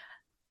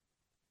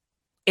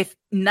 If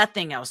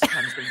nothing else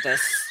comes of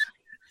this,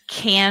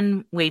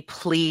 can we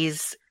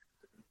please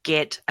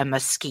get a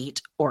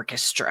Mesquite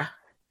orchestra?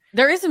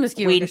 There is a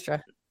Mesquite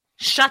orchestra.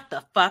 Shut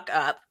the fuck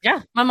up.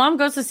 Yeah, my mom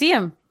goes to see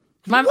him.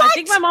 I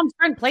think my mom's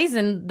friend plays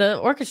in the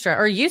orchestra,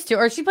 or used to,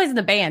 or she plays in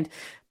the band.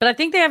 But I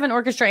think they have an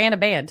orchestra and a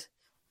band.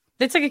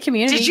 It's like a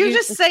community. Did you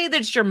just say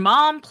that your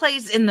mom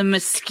plays in the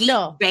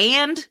Mesquite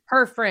band?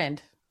 Her friend.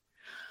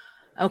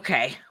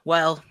 Okay,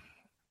 well,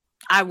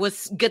 I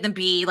was gonna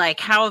be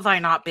like, how have I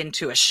not been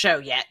to a show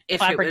yet?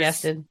 If it was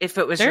There's your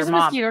mom. There's a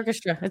Mesquite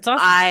orchestra. It's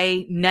awesome.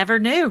 I never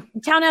knew.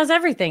 Town has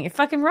everything. It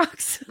fucking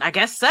rocks. I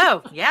guess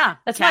so. Yeah,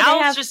 that's Cows why they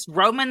have just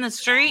roaming the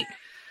street,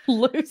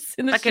 loose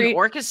in the fucking street.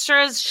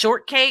 Orchestras,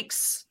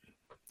 shortcakes.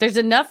 There's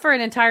enough for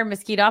an entire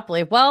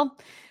Mesquiteopoly. Well,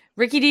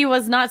 Ricky D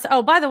was not.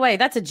 Oh, by the way,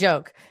 that's a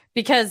joke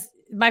because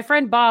my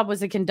friend Bob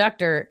was a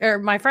conductor, or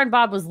my friend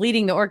Bob was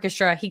leading the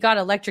orchestra. He got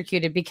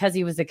electrocuted because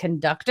he was a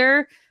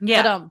conductor.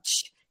 Yeah. But,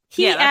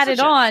 he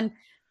added on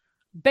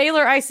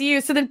Baylor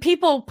ICU. So then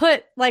people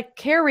put like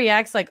care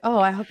reacts like, "Oh,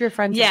 I hope your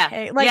friend's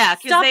okay." Like,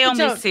 because they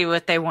only see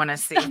what they want to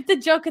see. Stop the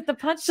joke at the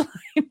punchline.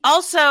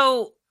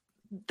 Also,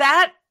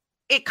 that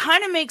it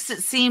kind of makes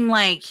it seem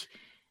like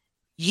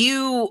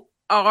you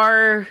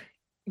are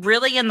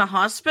really in the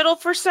hospital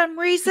for some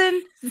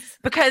reason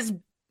because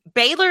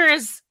Baylor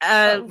is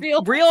a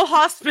real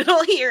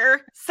hospital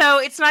here. So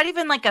it's not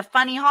even like a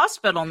funny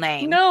hospital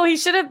name. No, he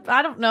should have,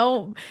 I don't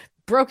know,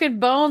 Broken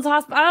Bones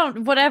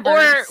Hospital, whatever.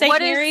 Or St.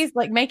 Mary's,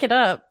 like make it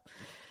up.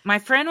 My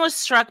friend was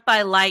struck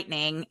by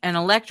lightning and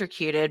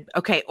electrocuted.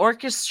 Okay,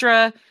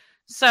 orchestra.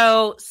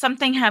 So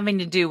something having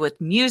to do with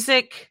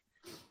music,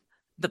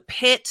 the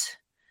pit.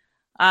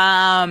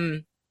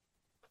 I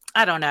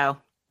don't know.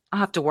 I'll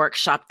have to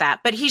workshop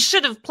that. But he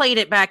should have played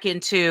it back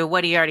into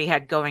what he already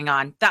had going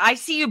on. The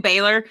ICU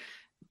Baylor,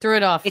 Threw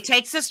it off. It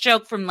takes this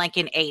joke from like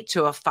an 8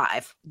 to a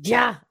 5.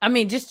 Yeah. I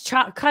mean, just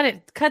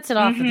cuts it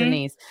off at the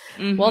knees.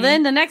 Well,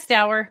 then the next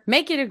hour,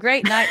 make it a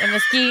great night in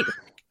Mesquite.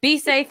 Be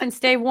safe and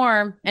stay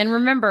warm. And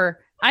remember,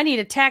 I need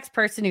a tax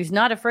person who's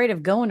not afraid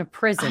of going to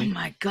prison. Oh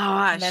my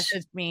gosh.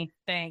 Message me.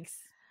 Thanks.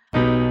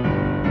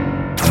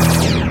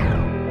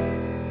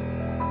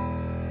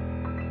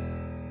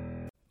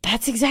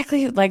 That's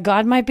exactly like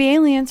God might be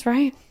aliens,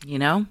 right? You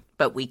know,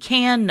 but we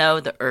can know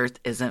the earth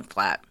isn't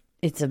flat.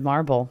 It's a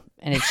marble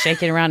and it's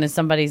shaking around in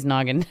somebody's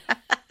noggin.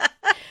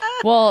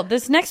 Well,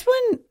 this next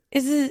one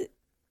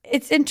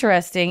it's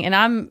interesting, and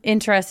I'm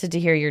interested to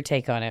hear your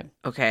take on it.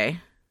 Okay.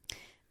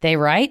 They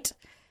write,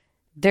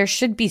 there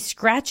should be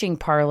scratching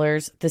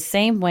parlors the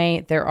same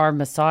way there are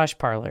massage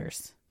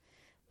parlors.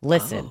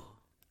 Listen,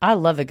 I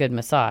love a good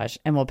massage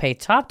and will pay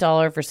top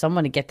dollar for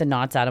someone to get the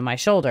knots out of my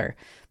shoulder.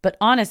 But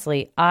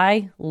honestly,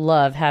 I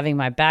love having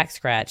my back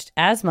scratched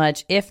as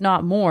much, if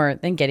not more,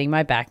 than getting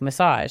my back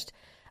massaged.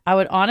 I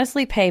would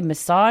honestly pay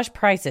massage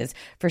prices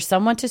for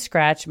someone to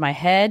scratch my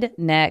head,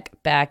 neck,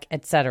 back,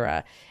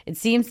 etc. It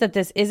seems that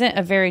this isn't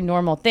a very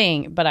normal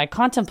thing, but I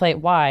contemplate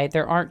why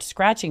there aren't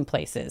scratching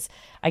places.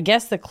 I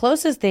guess the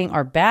closest thing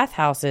are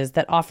bathhouses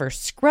that offer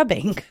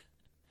scrubbing.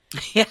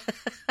 Yeah.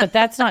 But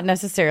that's not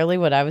necessarily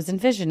what I was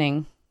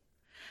envisioning.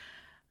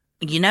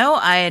 You know,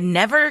 I had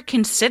never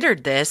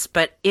considered this,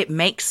 but it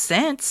makes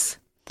sense.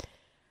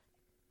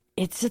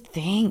 It's a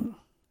thing.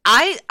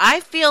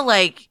 I feel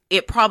like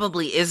it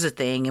probably is a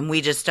thing and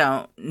we just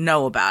don't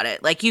know about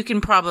it. Like you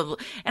can probably,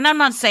 and I'm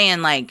not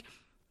saying like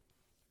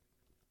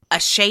a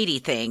shady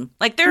thing.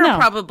 Like there are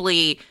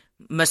probably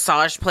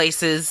massage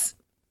places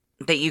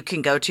that you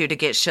can go to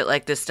get shit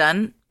like this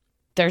done.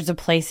 There's a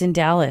place in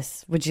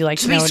Dallas. Would you like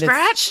to be know what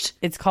scratched?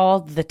 It's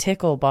called the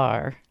Tickle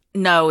Bar.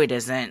 No, it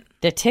isn't.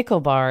 The Tickle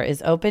Bar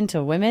is open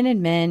to women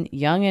and men,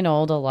 young and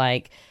old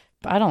alike.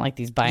 I don't like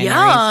these binaries.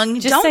 Young?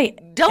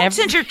 Don't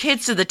send your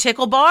kids to the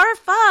Tickle Bar.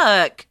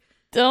 Fuck.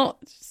 Don't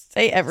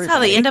say everybody. That's how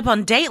they end up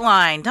on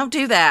Dateline. Don't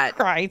do that.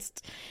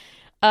 Christ.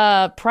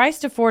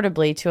 Priced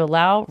affordably to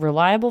allow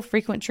reliable,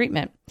 frequent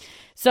treatment.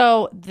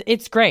 So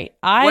it's great.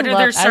 What are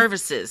their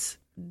services?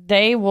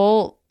 They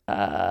will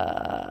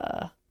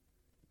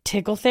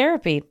tickle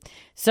therapy.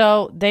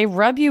 So they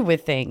rub you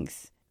with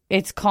things.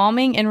 It's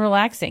calming and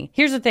relaxing.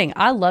 Here's the thing.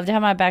 I love to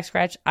have my back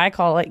scratched. I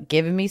call it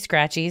giving me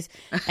scratchies.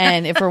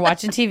 And if we're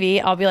watching TV,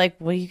 I'll be like,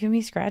 will you give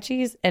me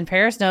scratchies? And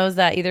Paris knows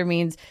that either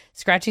means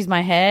scratchies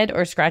my head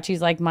or scratchies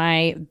like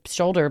my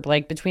shoulder,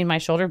 like between my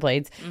shoulder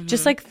blades.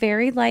 Just like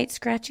very light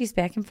scratchies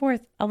back and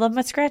forth. I love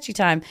my scratchy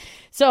time.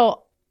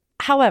 So,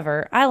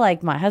 however, I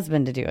like my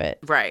husband to do it.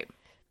 Right.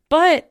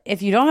 But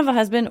if you don't have a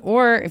husband,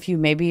 or if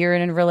you're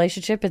in a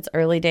relationship, it's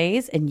early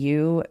days and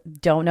you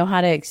don't know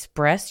how to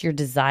express your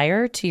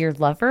desire to your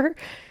lover,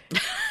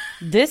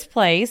 this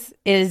place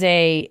is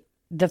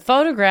the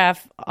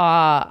photograph.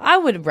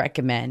 I would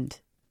recommend.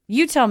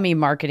 You tell me,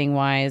 marketing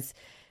wise,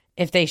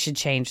 if they should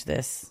change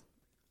this.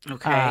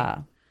 Okay.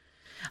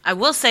 I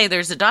will say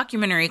there's a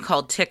documentary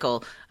called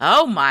Tickle.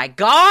 Oh my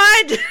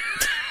God.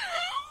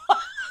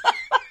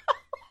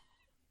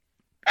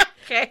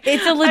 Okay.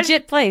 It's a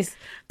legit place.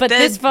 But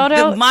this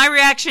photo... my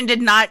reaction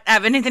did not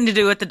have anything to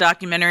do with the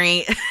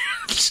documentary.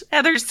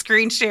 Heather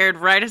screen shared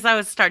right as I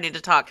was starting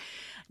to talk.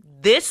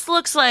 This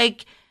looks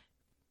like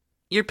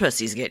your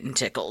pussy's getting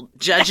tickled,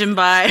 judging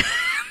by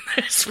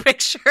this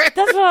picture.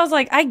 That's what I was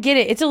like. I get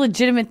it. It's a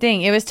legitimate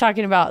thing. It was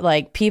talking about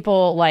like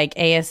people like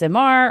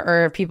ASMR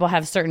or people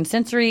have certain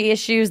sensory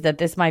issues that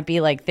this might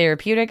be like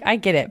therapeutic. I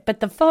get it.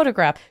 But the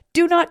photograph,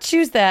 do not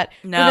choose that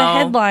for the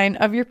headline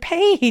of your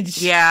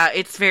page. Yeah,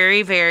 it's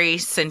very, very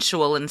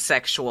sensual and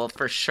sexual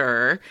for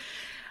sure.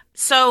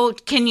 So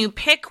can you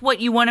pick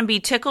what you want to be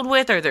tickled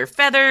with? Are there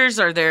feathers?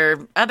 Are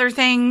there other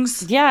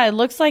things? Yeah, it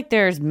looks like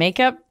there's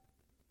makeup.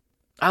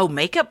 Oh,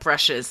 makeup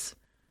brushes.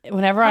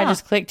 Whenever I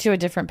just clicked to a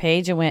different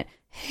page, it went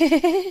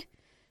in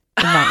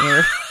my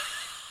ear.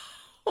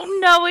 Oh,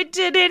 no, it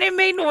didn't. It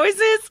made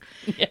noises.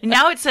 Yeah.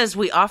 Now it says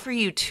we offer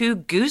you 2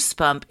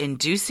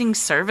 goosebump-inducing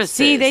services.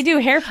 See, they do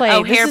hair play.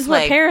 Oh, this hair is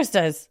play. what Paris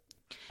does.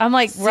 I'm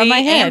like, rub my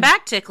head. And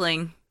back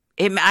tickling.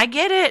 I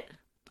get it.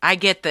 I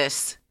get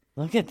this.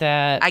 Look at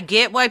that. I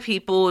get why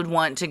people would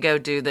want to go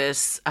do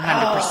this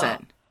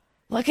 100%.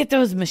 Look at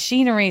those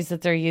machineries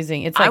that they're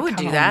using. It's like I would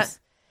do that.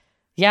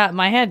 Yeah,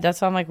 my head.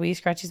 That's why I'm like, will you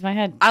scratchies my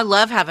head? I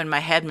love having my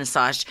head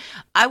massaged.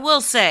 I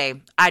will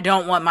say, I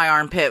don't want my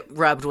armpit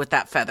rubbed with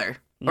that feather.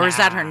 Or is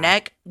that her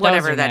neck?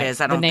 Whatever that is.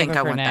 I don't think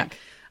I want that.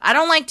 I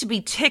don't like to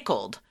be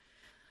tickled.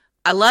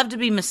 I love to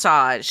be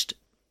massaged.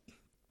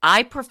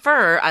 I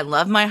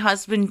love my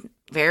husband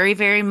very,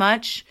 very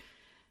much.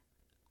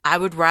 I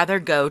would rather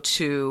go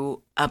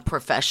to a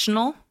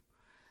professional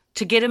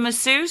to get a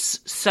masseuse.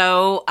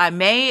 So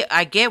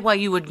I get why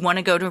you would want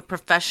to go to a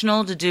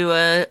professional to do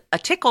a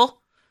tickle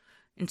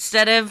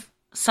instead of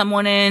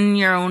someone in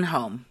your own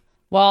home.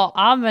 Well,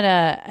 I'm going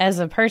to, as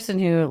a person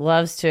who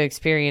loves to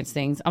experience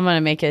things, I'm going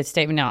to make a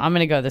statement now. I'm going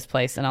to go to this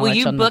place and I'll Will let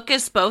you y'all know. book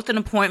us both an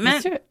appointment?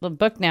 Let's do it. We'll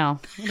book now.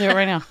 We'll do it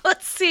right now.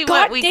 Let's see God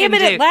what we damn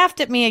can it, do. it laughed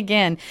at me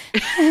again.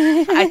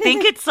 I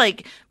think it's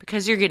like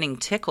because you're getting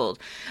tickled.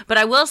 But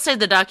I will say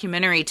the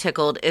documentary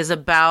Tickled is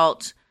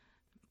about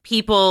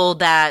people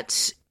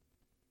that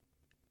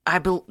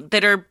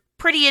that are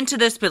pretty into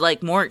this, but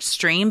like more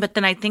extreme. But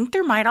then I think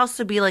there might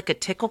also be like a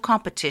tickle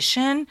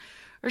competition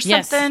or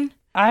something. Yes.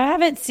 I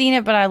haven't seen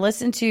it, but I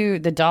listened to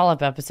the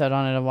Dollop episode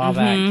on it a while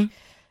back.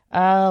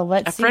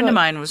 A friend of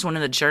mine was one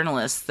of the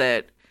journalists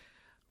that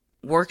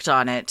worked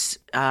on it.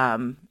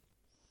 And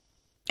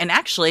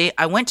actually,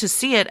 I went to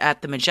see it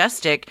at the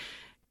Majestic.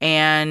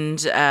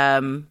 And,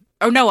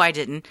 no, I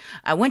didn't.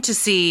 I went to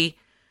see,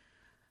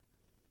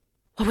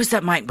 what was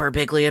that Mike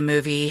Birbiglia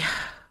movie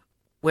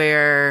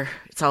where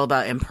it's all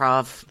about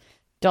improv?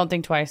 Don't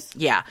Think Twice.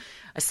 Yeah.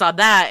 I saw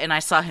that and I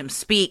saw him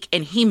speak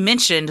and he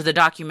mentioned the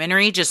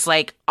documentary just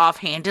like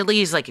offhandedly.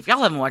 He's like, if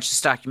y'all haven't watched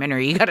this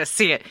documentary, you got to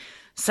see it.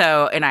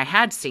 So, and I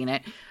had seen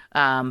it,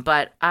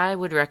 but I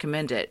would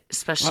recommend it,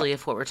 especially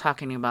if what we're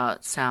talking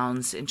about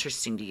sounds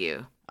interesting to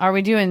you. Are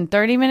we doing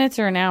 30 minutes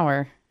or an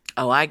hour?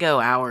 Oh, I go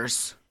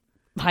hours.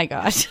 My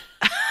gosh.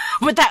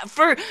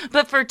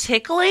 But for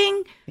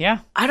tickling, Yeah.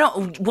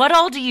 what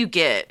all do you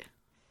get?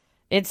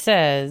 It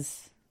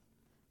says,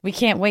 we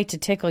can't wait to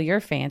tickle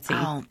your fancy.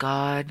 Oh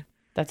God.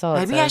 That's all it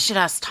Maybe says. I should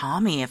ask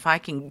Tommy if I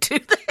can do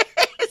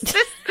this.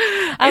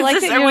 I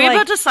like that Are you're we like-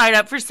 about to sign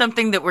up for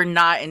something that we're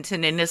not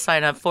intending to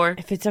sign up for?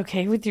 If it's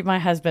okay with you, my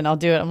husband, I'll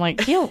do it. I'm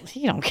like, he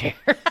don't care.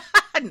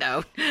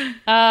 No.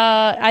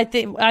 I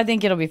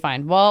think it'll be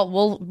fine. Well,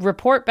 we'll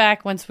report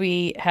back once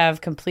we have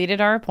completed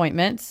our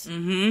appointments.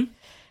 Mm-hmm.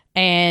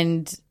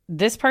 And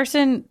this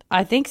person,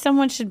 I think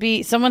someone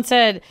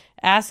said,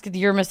 ask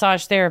your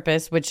massage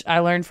therapist, which I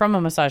learned from a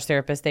massage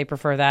therapist. They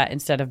prefer that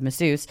instead of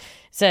masseuse.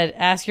 Said,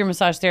 ask your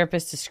massage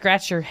therapist to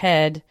scratch your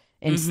head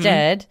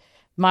instead.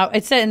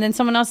 It said, and then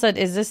someone else said,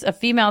 is this a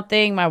female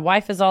thing? My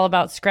wife is all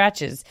about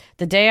scratches.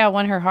 The day I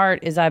won her heart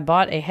is I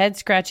bought a head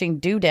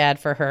scratching doodad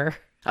for her.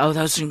 Oh,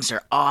 those things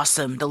are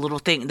awesome. The little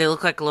thing, they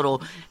look like a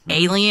little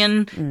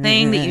alien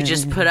thing that you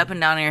just put up and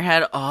down on your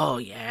head. Oh,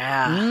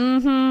 yeah.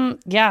 Mm-hmm.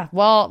 Yeah,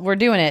 well, we're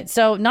doing it.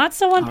 So not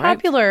so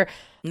unpopular.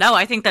 No,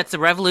 I think that's a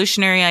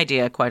revolutionary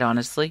idea, quite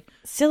honestly.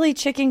 Silly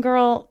chicken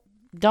girl,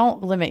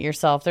 don't limit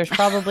yourself. There's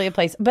probably a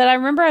place. But I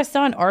remember I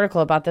saw an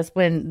article about this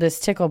when this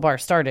tickle bar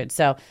started.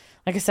 So,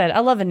 like I said,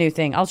 I love a new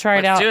thing. I'll try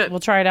it out. Do it. We'll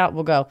try it out.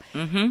 We'll go.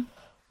 Mm-hmm.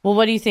 Well,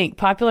 what do you think?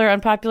 Popular,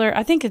 unpopular?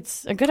 I think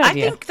it's a good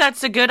idea. I think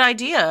that's a good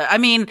idea. I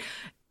mean,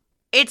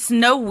 it's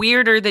no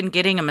weirder than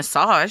getting a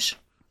massage.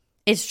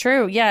 It's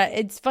true. Yeah,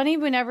 it's funny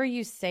whenever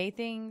you say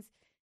things.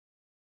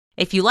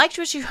 If you liked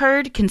what you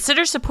heard,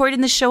 consider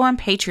supporting the show on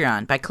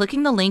Patreon by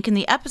clicking the link in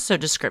the episode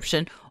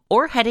description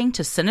or heading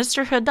to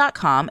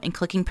sinisterhood.com and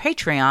clicking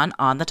Patreon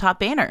on the top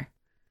banner.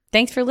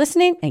 Thanks for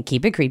listening and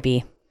keep it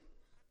creepy.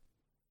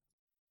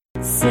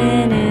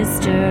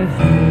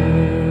 Sinisterhood.